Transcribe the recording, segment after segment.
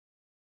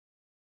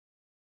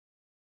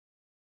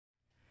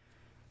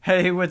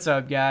Hey, what's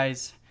up,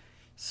 guys?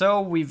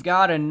 So, we've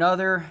got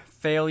another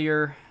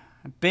failure,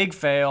 a big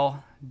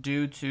fail,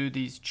 due to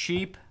these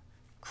cheap,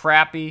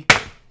 crappy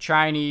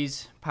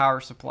Chinese power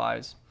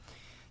supplies.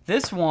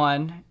 This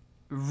one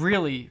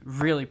really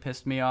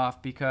pissed me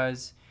off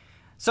because.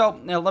 So,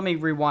 now let me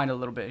rewind a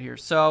little bit here.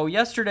 So,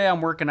 yesterday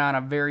I'm working on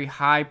a very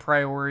high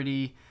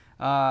priority,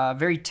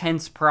 very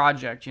tense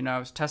project. I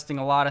was testing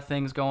a lot of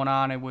things going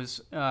on. It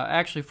was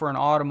actually for an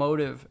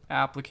automotive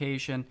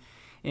application.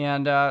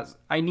 And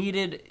I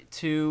needed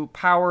to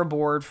power a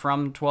board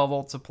from 12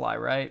 volt supply,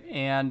 right?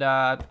 And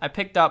I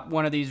picked up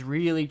one of these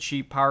really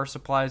cheap power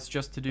supplies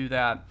just to do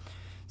that.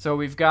 So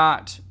we've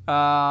got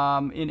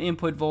in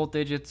input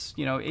voltage, it's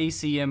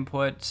AC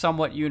input,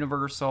 somewhat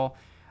universal,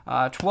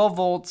 12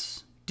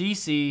 volts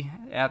DC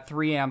at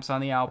 3 amps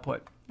on the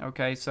output.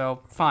 Okay,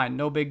 so fine,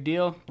 no big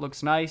deal,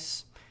 looks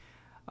nice.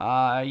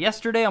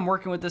 Yesterday I'm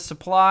working with this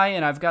supply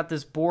and I've got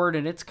this board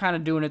and it's kind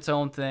of doing its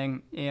own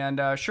thing,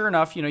 and sure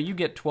enough, you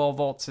get 12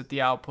 volts at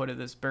the output of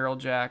this barrel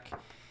jack.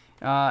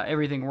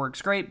 Everything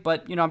works great,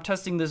 but I'm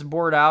testing this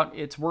board out,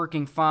 it's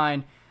working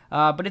fine,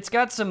 but it's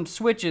got some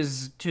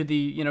switches to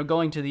the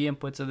going to the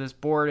inputs of this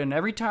board, and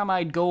every time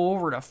I'd go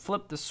over to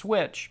flip the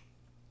switch,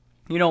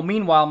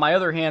 meanwhile my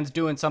other hand's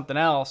doing something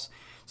else.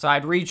 So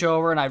I'd reach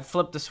over and I'd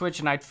flip the switch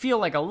and I'd feel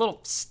like a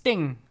little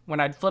sting when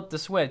I'd flip the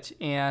switch.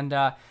 And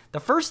the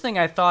first thing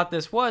I thought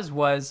this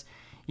was,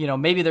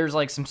 maybe there's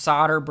like some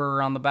solder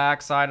burr on the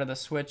back side of the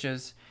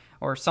switches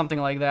or something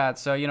like that.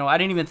 So, I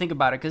didn't even think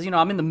about it because,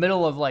 I'm in the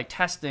middle of like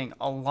testing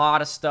a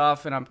lot of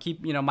stuff, and I'm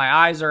my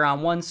eyes are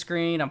on one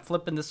screen. I'm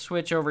flipping the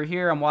switch over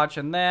here. I'm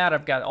watching that.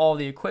 I've got all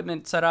the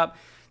equipment set up.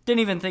 Didn't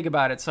even think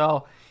about it.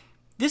 So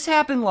this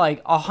happened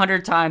like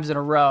 100 times in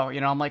a row.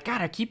 I'm like,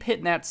 God, I keep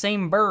hitting that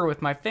same burr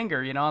with my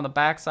finger, on the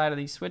back side of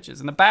these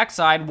switches. And the back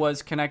side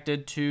was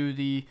connected to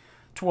the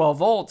 12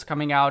 volts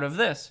coming out of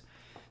this.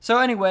 So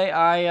anyway,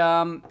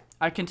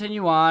 I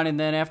continue on, and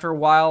then after a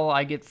while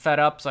I get fed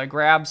up, so I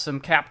grab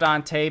some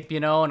Kapton tape,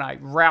 and I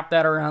wrap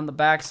that around the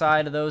back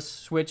side of those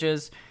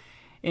switches,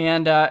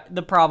 and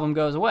the problem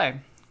goes away.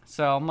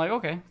 So I'm like,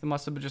 okay, there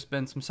must have just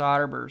been some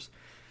solder burrs.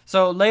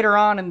 So later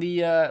on in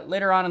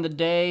the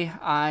day,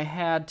 I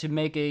had to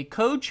make a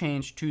code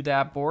change to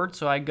that board.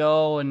 So I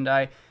go and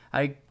I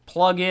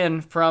plug in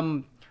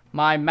from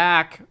my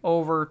Mac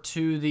over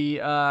to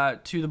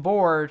the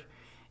board,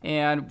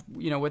 and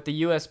with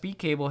the USB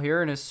cable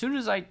here. And as soon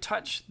as I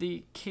touch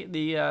the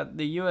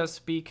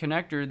USB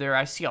connector there,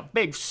 I see a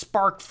big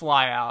spark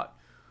fly out.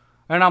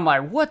 And I'm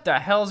like, what the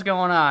hell's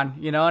going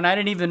on? And I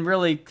didn't even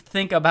really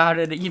think about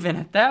it even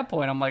at that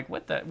point. I'm like,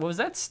 was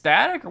that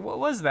static or what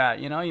was that?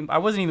 I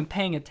wasn't even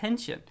paying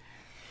attention.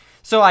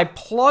 So I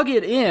plug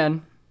it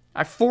in,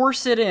 I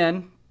force it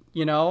in,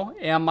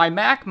 and my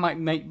Mac,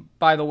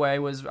 by the way,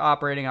 was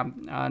operating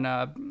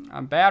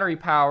on battery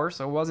power,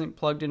 so it wasn't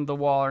plugged into the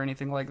wall or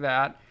anything like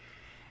that.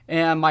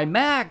 And my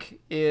Mac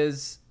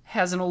has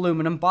an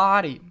aluminum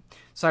body.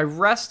 So I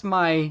rest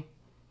my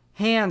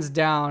hands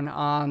down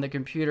on the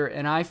computer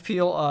and I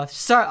feel a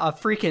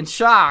freaking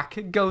shock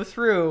go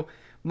through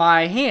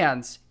my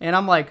hands, and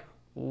I'm like,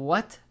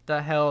 what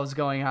the hell is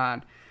going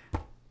on?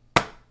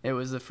 It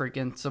was the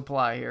freaking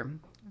supply here.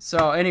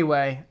 So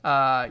anyway,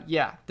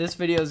 yeah, this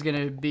video is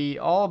gonna be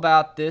all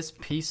about this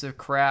piece of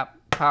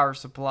crap power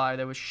supply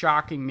that was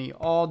shocking me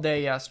all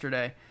day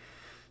yesterday.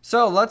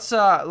 So let's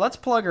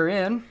plug her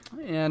in,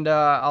 and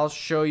I'll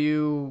show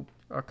you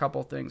a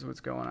couple things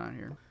what's going on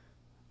here.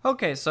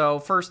 Okay, so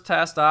first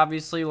test,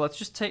 obviously, let's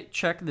just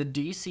check the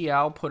DC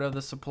output of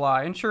the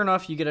supply, and sure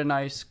enough, you get a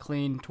nice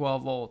clean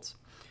 12 volts.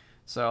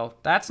 So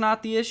that's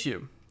not the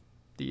issue.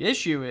 The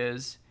issue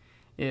is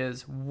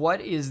what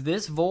is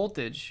this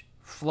voltage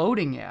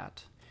floating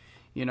at?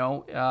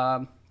 You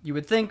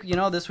would think,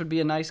 this would be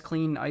a nice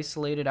clean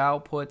isolated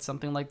output,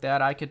 something like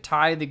that. I could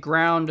tie the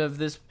ground of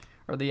this,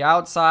 or the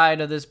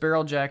outside of this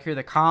barrel jack here,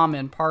 the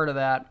common part of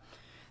that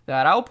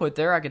output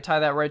there, I could tie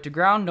that right to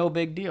ground, no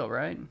big deal,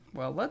 right?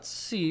 Well, let's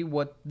see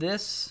what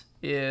this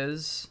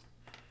is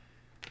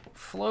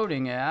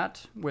floating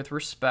at with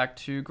respect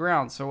to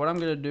ground. So what I'm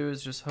going to do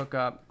is just hook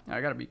up.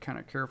 I got to be kind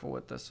of careful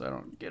with this so I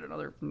don't get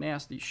another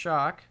nasty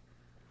shock.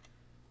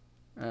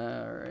 All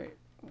right,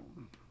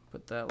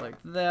 put that like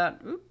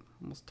that. Oop,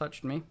 almost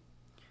touched me.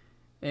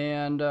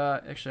 And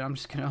actually, I'm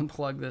just going to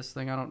unplug this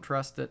thing. I don't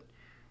trust it.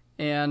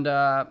 And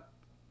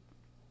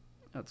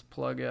let's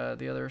plug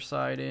the other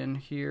side in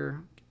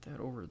here. That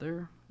over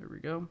there. There we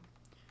go.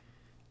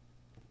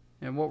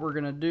 And what we're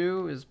going to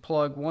do is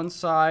plug one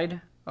side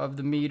of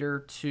the meter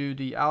to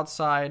the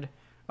outside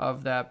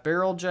of that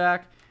barrel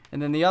jack, and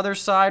then the other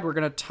side we're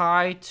going to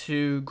tie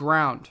to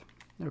ground.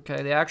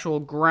 Okay, the actual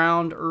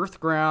ground, earth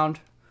ground,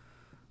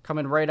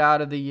 coming right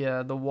out of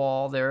the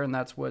wall there, and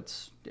that's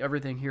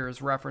everything here is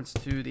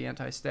referenced to the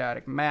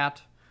anti-static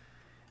mat,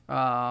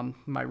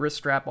 my wrist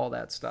strap, all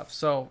that stuff.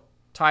 So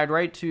tied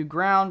right to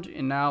ground,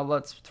 and now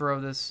let's throw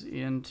this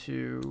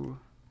into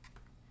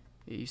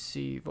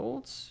AC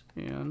volts,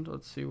 and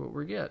let's see what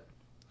we get.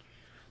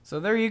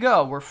 So there you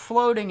go. We're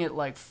floating at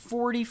like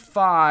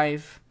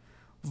 45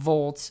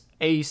 volts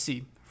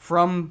AC.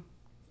 from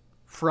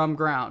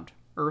ground,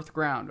 earth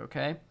ground,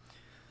 okay?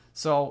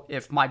 So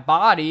if my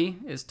body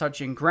is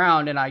touching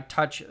ground and I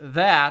touch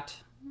that,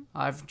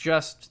 I've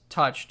just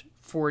touched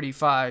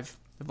 45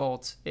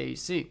 volts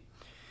AC.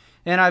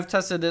 And I've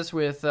tested this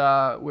with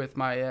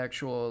my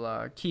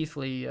actual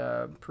Keithley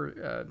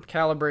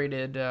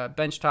calibrated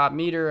benchtop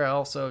meter. I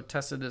also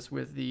tested this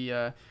with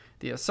the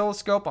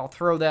oscilloscope. I'll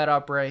throw that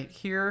up right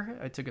here.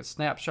 I took a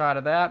snapshot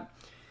of that.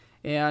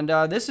 And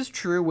this is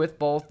true with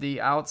both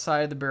the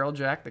outside of the barrel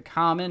jack, the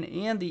common,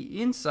 and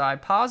the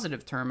inside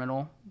positive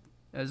terminal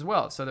as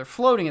well. So they're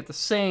floating at the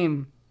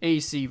same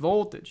AC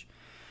voltage.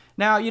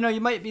 Now, you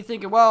might be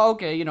thinking, well,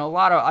 okay, a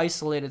lot of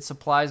isolated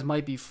supplies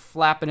might be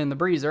flapping in the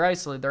breeze. They're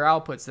isolated, their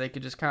outputs, they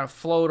could just kind of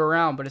float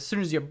around. But as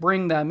soon as you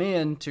bring them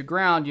in to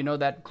ground,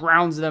 that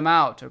grounds them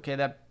out, okay?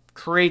 That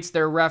creates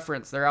their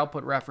reference, their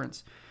output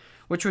reference,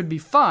 which would be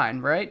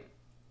fine, right?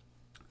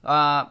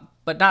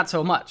 But not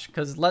so much,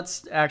 because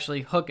let's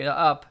actually hook it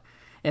up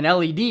an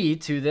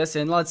LED to this,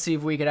 and let's see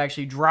if we could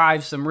actually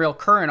drive some real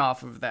current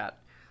off of that.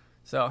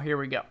 So here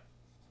we go.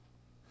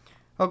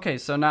 Okay,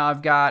 so now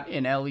I've got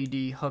an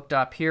LED hooked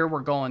up here. We're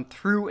going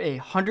through a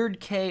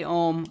 100K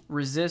ohm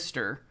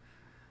resistor,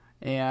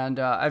 and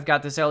I've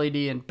got this LED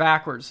in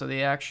backwards. So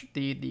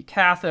the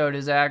cathode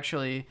is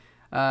actually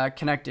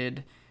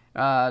connected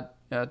to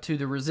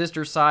the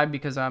resistor side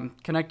because I'm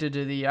connected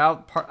to the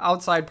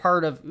outside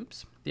part of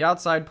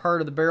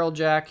the barrel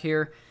jack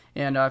here.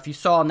 And if you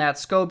saw in that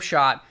scope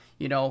shot,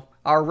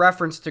 our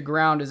reference to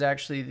ground is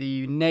actually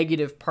the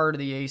negative part of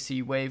the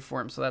AC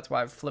waveform. So that's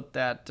why I've flipped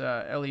that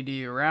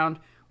LED around.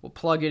 We'll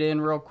plug it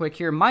in real quick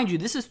here. Mind you,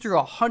 this is through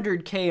a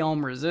 100K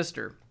ohm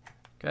resistor,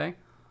 okay?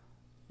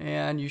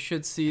 And you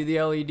should see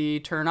the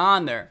LED turn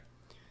on there.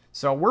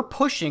 So we're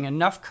pushing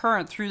enough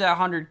current through that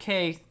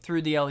 100K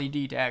through the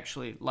LED to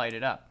actually light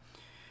it up.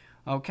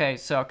 Okay,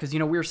 so, because,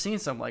 we were seeing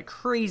some, like,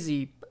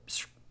 crazy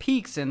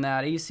peaks in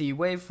that AC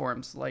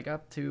waveforms, like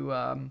up to,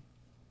 I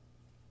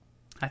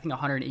think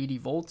 180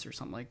 volts or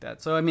something like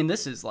that. So, I mean,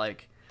 this has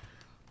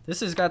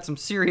got some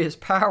serious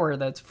power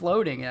that's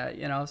floating at,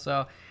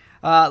 so...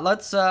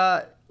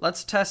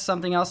 let's test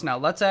something else now.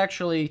 Let's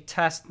actually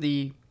test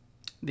the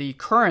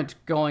current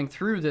going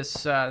through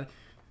this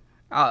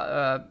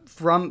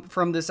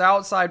from this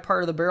outside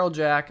part of the barrel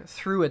jack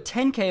through a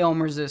 10K ohm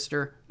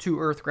resistor to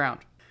earth ground.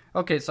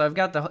 Okay, so I've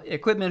got the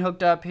equipment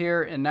hooked up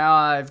here, and now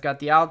I've got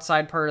the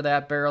outside part of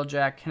that barrel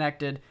jack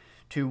connected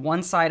to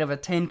one side of a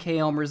 10K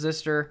ohm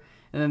resistor,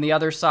 and then the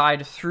other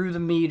side through the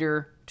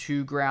meter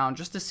to ground,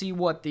 just to see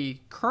what the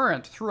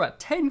current through a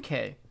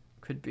 10K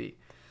could be.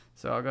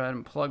 So I'll go ahead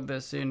and plug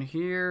this in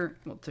here.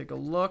 We'll take a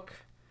look.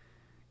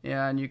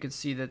 And you can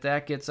see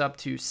that gets up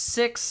to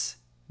 6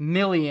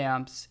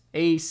 milliamps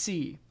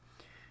AC,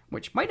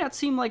 which might not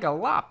seem like a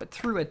lot, but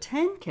through a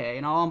 10K,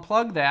 and I'll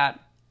unplug that.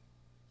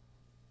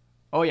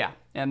 Oh yeah,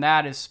 and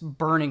that is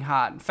burning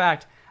hot. In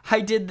fact,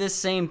 I did this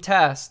same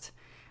test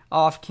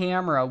off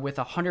camera with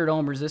a 100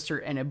 ohm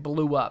resistor, and it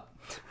blew up.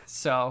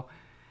 So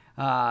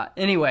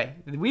anyway,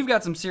 we've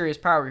got some serious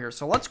power here.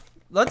 So let's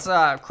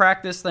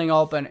crack this thing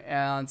open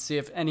and see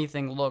if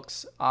anything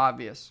looks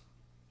obvious.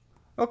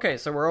 Okay,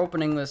 so we're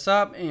opening this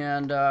up,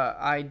 and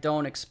I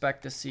don't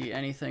expect to see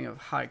anything of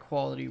high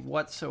quality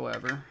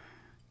whatsoever.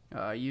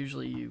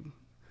 Usually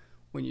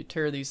when you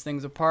tear these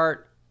things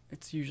apart,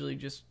 it's usually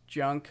just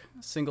junk,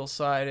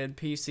 single-sided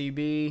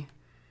PCB.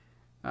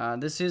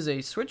 This is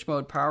a switch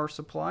mode power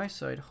supply,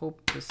 so I'd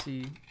hope to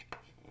see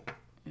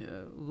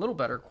a little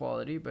better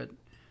quality, but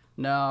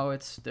no,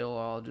 it's still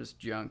all just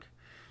junk.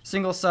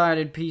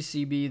 Single-sided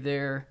PCB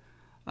there.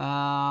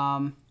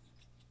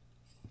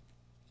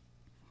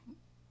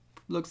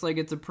 Looks like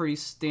it's a pretty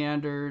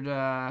standard.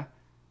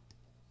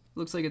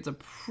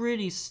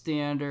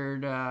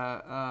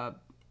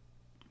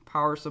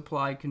 Power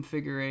supply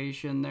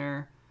configuration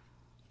there.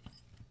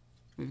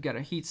 We've got a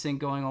heatsink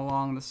going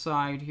along the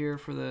side here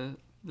for the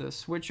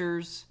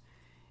switchers,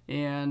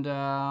 and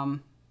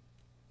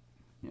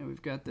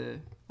we've got the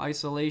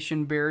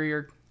isolation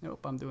barrier.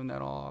 Nope, I'm doing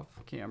that all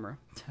off camera.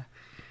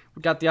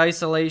 We've got the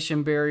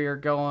isolation barrier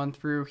going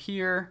through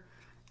here.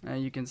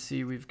 You can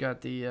see we've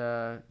got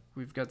some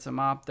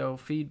opto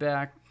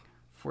feedback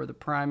for the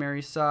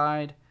primary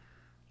side.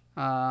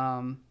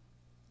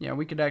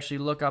 We could actually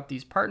look up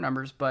these part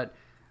numbers, but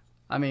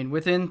I mean,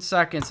 within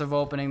seconds of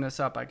opening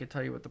this up, I could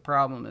tell you what the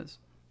problem is.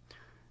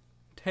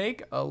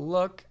 Take a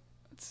look.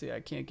 Let's see, I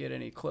can't get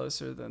any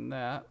closer than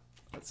that.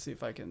 Let's see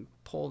if I can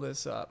pull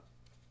this up.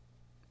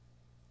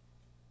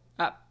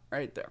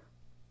 Right there.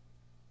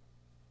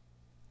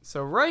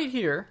 So right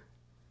here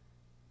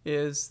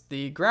is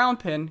the ground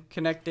pin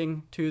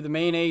connecting to the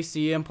main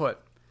AC input.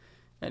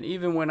 And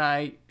even when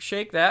I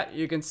shake that,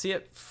 you can see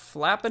it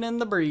flapping in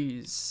the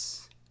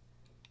breeze.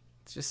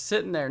 It's just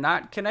sitting there,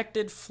 not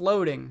connected,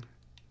 floating.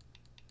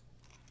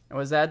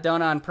 Was that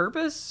done on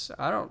purpose?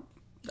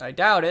 I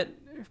doubt it,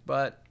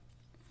 but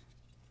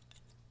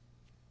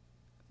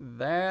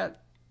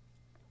that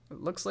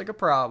looks like a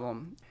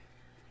problem.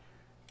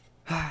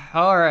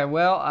 Alright,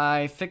 well,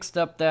 I fixed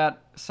up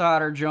that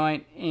solder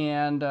joint,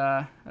 and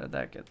how did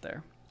that get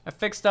there? I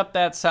fixed up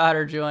that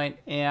solder joint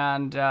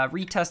and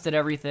retested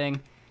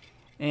everything,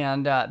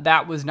 and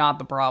that was not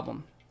the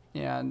problem.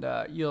 And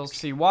you'll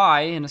see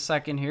why in a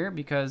second here,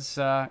 because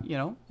you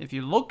know, if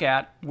you look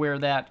at where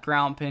that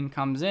ground pin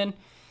comes in,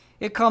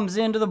 it comes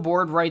into the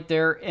board right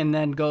there and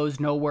then goes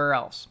nowhere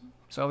else.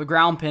 So the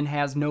ground pin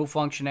has no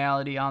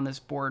functionality on this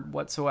board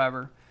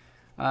whatsoever.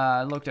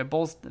 I looked at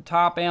both the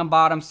top and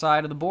bottom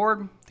side of the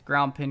board. The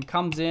ground pin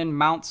comes in,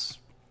 mounts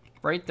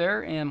right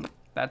there, and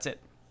that's it.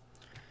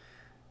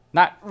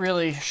 Not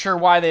really sure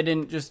why they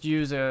didn't just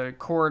use a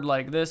cord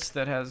like this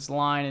that has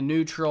line and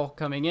neutral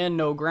coming in,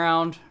 no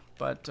ground,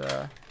 but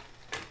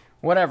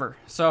whatever.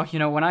 So, you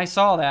know, when I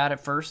saw that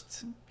at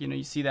first, you know,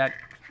 you see that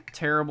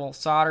terrible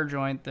solder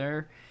joint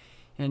there,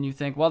 and you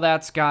think, well,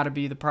 that's got to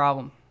be the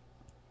problem.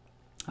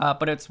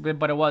 But it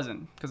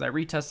wasn't, because I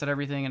retested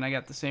everything and I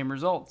got the same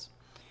results.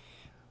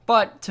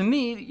 But to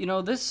me, you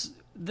know,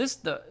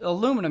 the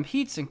aluminum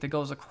heatsink that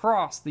goes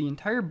across the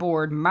entire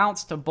board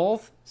mounts to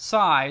both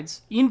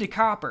sides into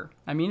copper.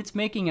 I mean, it's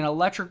making an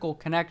electrical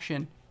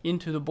connection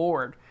into the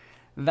board.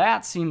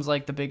 That seems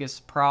like the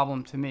biggest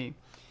problem to me.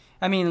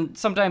 I mean,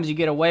 sometimes you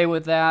get away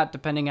with that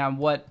depending on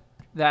what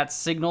that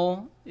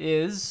signal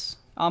is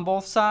on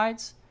both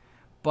sides,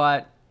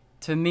 but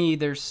to me,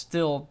 there's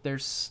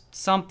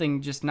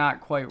something just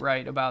not quite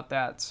right about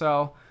that.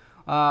 So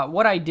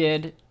what I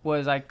did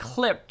was I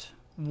clipped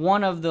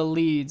one of the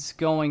leads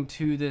going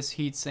to this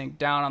heatsink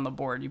down on the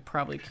board. You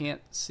probably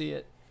can't see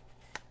it.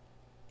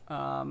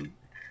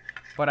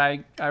 But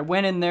I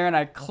went in there and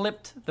I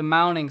clipped the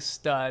mounting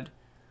stud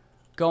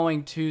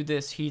going to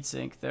this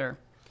heatsink there.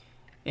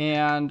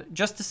 And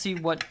just to see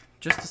what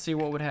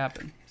would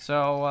happen.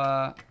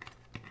 So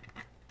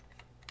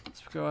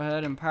let's go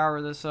ahead and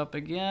power this up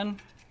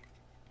again.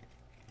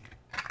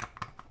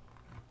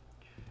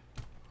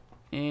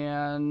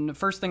 And the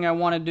first thing I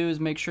want to do is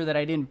make sure that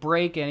I didn't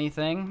break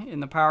anything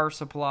in the power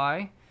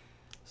supply.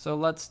 So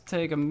let's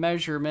take a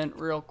measurement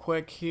real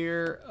quick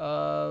here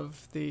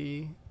of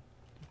the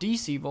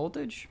DC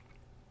voltage.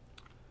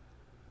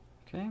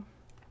 Okay.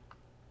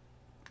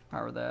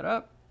 Power that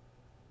up.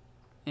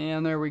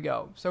 And there we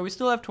go. So we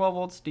still have 12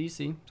 volts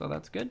DC, so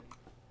that's good.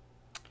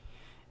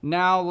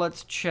 Now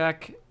let's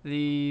check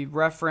the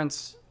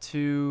reference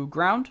to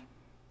ground.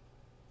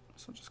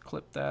 So just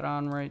clip that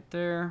on right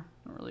there.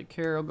 Don't really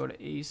care. I'll go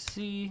to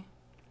AC.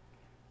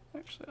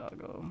 Actually, I'll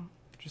go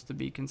just to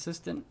be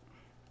consistent.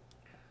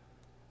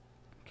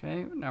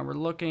 Okay, now we're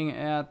looking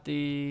at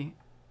the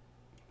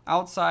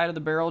outside of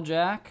the barrel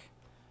jack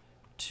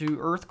to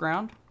earth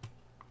ground.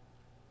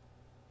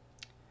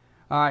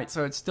 Alright,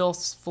 so it's still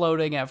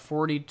floating at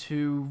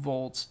 42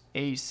 volts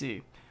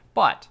AC.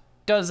 But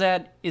is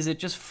it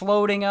just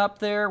floating up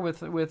there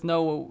with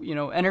no, you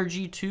know,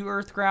 energy to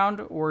earth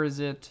ground, or is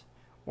it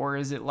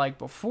like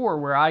before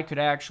where I could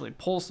actually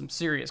pull some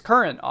serious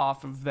current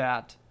off of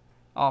that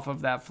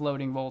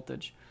floating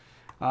voltage?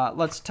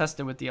 Let's test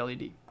it with the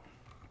LED.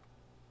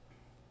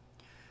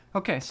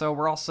 Okay, so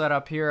we're all set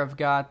up here. I've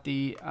got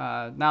the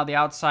now the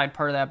outside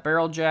part of that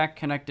barrel jack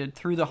connected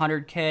through the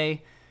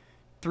 100K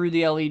through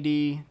the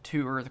LED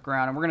to earth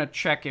ground, and we're going to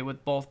check it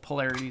with both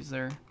polarities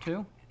there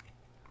too.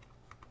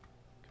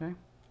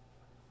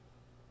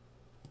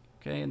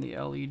 Okay, and the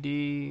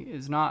LED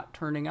is not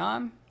turning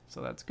on,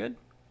 so that's good.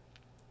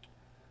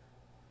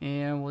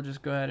 And we'll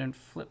just go ahead and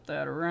flip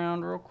that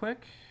around real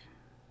quick.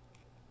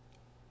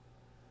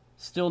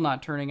 Still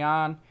not turning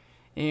on.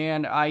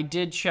 And I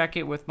did check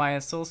it with my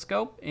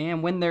oscilloscope,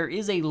 and when there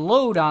is a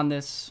load on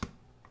this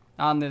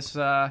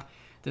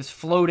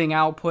floating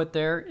output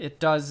there, it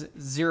does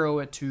zero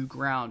it to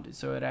ground.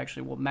 So it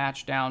actually will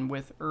match down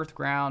with earth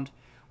ground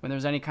when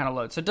there's any kind of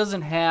load. So it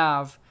doesn't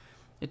have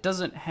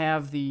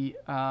the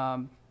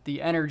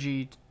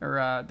energy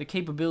or the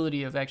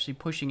capability of actually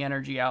pushing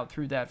energy out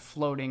through that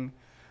floating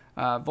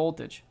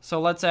voltage.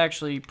 So let's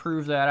actually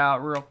prove that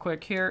out real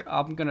quick here.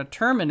 I'm going to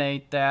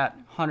terminate that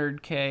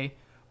 100K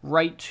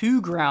right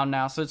to ground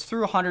now. So it's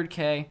through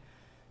 100K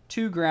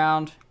to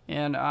ground,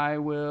 and I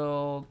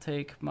will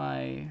take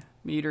my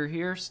meter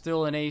here,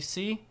 still in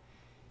AC,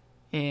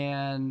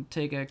 and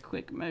take a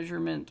quick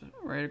measurement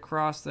right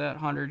across that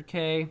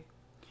 100K.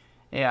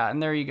 Yeah,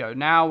 and there you go.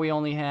 Now we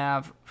only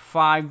have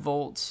 5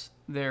 volts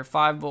there,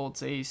 5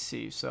 volts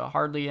AC, so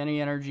hardly any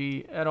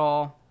energy at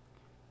all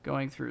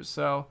going through.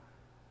 So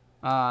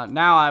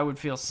now I would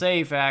feel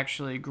safe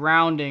actually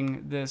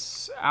grounding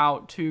this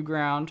out to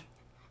ground.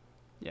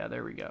 Yeah,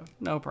 there we go.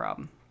 No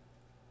problem.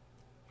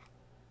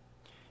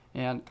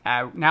 And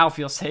I now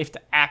feel safe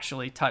to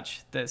actually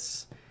touch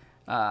this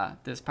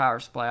this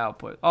power supply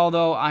output.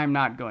 Although I'm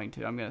not going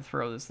to. I'm going to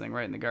throw this thing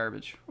right in the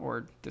garbage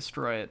or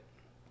destroy it.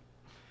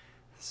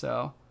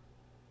 So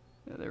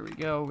yeah, there we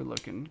go. We're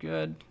looking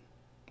good.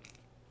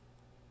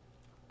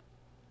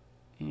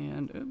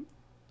 And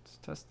let's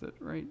test it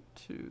right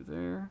to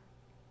there.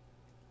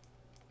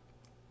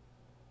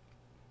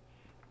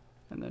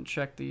 And then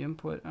check the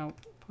input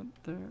output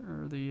there,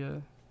 or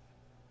the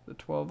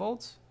 12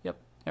 volts. Yep,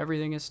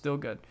 everything is still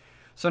good.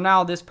 So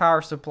now this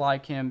power supply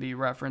can be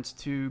referenced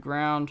to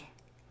ground.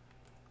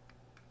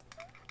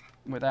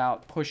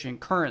 without pushing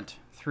current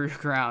through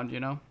ground, you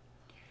know.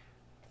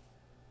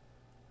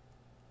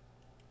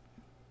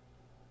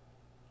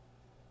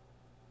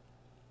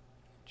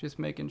 Just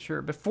making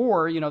sure.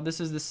 Before, you know, this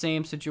is the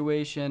same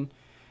situation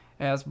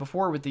as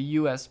before with the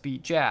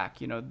USB jack.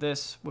 You know,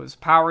 this was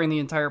powering the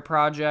entire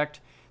project.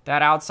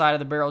 That outside of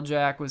the barrel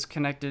jack was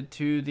connected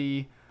to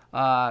the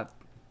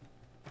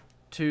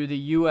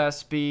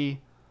USB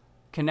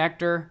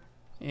connector,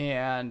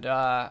 and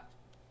as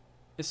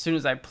soon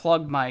as I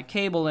plugged my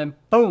cable in,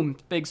 boom,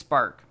 big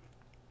spark.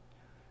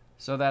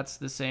 So that's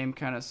the same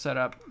kind of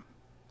setup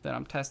that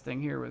I'm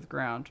testing here with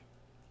ground.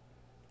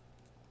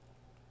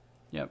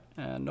 Yep,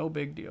 and no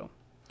big deal.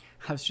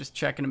 I was just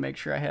checking to make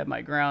sure I had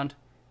my ground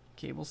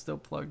cable still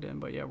plugged in,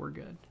 but yeah, we're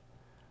good.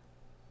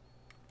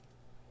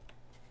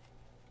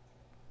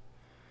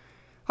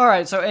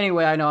 Alright, so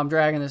anyway, I know I'm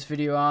dragging this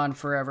video on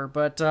forever,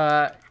 but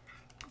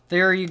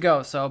there you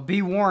go. So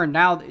be warned.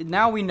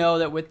 Now we know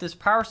that with this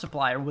power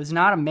supply, it was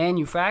not a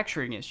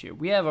manufacturing issue.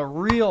 We have a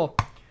real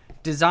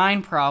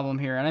design problem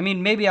here. And I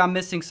mean, maybe I'm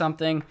missing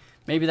something.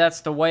 Maybe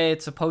that's the way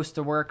it's supposed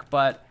to work,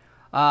 but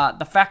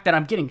the fact that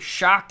I'm getting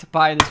shocked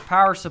by this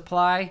power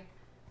supply...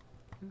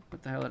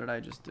 What the hell did I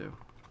just do?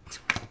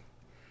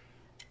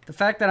 The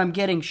fact that I'm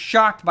getting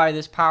shocked by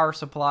this power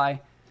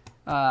supply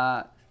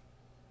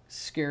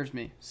scares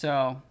me.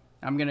 So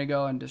I'm going to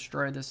go and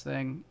destroy this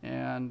thing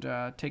and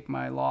take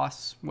my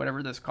loss,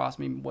 whatever this cost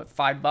me, what,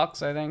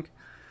 $5, I think?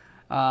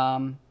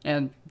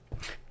 And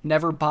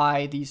never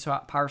buy these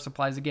power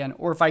supplies again.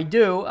 Or if I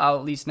do, I'll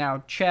at least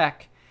now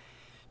check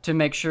to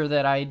make sure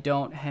that I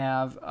don't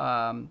have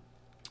a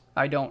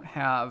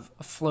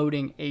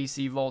floating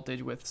AC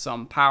voltage with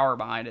some power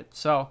behind it.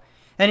 So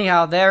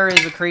anyhow, there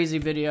is a crazy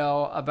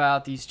video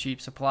about these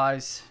cheap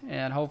supplies,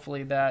 and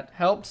hopefully that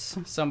helps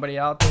somebody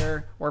out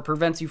there or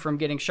prevents you from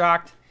getting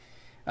shocked.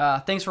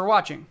 Thanks for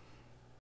watching.